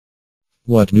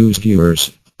What news,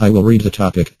 viewers? I will read the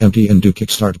topic. Empty and do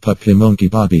Kickstart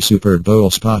Puppymonkeybaby Super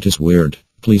Bowl spot is weird.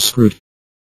 Please scroot.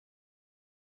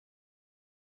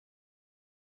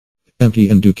 Empty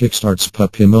and do Kickstart's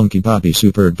Puppymonkeybaby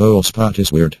Super Bowl spot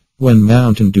is weird. When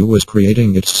Mountain Dew was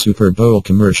creating its Super Bowl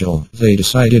commercial, they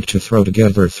decided to throw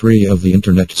together three of the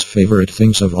internet's favorite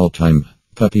things of all time: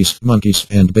 puppies, monkeys,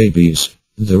 and babies.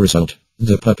 The result: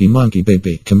 the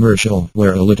Puppymonkeybaby commercial,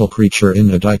 where a little creature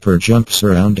in a diaper jumps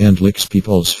around and licks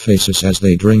people's faces as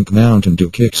they drink Mountain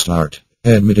Dew Kickstart.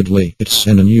 Admittedly, it's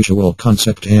an unusual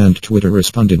concept and Twitter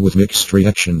responded with mixed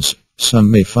reactions.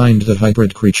 Some may find the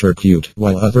hybrid creature cute,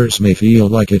 while others may feel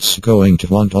like it's going to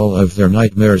haunt all of their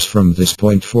nightmares from this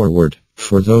point forward.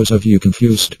 For those of you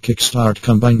confused, Kickstart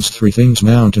combines three things: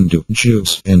 Mountain Dew,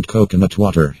 juice, and coconut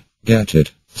water. Get it?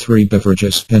 3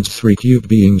 beverages and 3 cute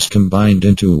beings combined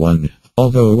into one.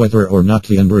 Although whether or not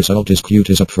the end result is cute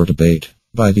is up for debate.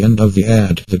 By the end of the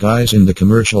ad, the guys in the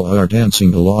commercial are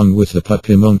dancing along with the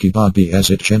Puppymonkeybaby as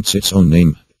it chants its own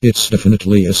name. It's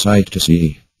definitely a sight to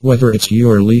see. Whether it's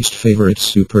your least favorite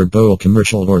Super Bowl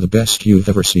commercial or the best you've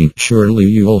ever seen, surely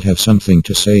you'll have something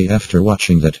to say after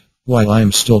watching that. While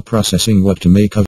I'm still processing what to make of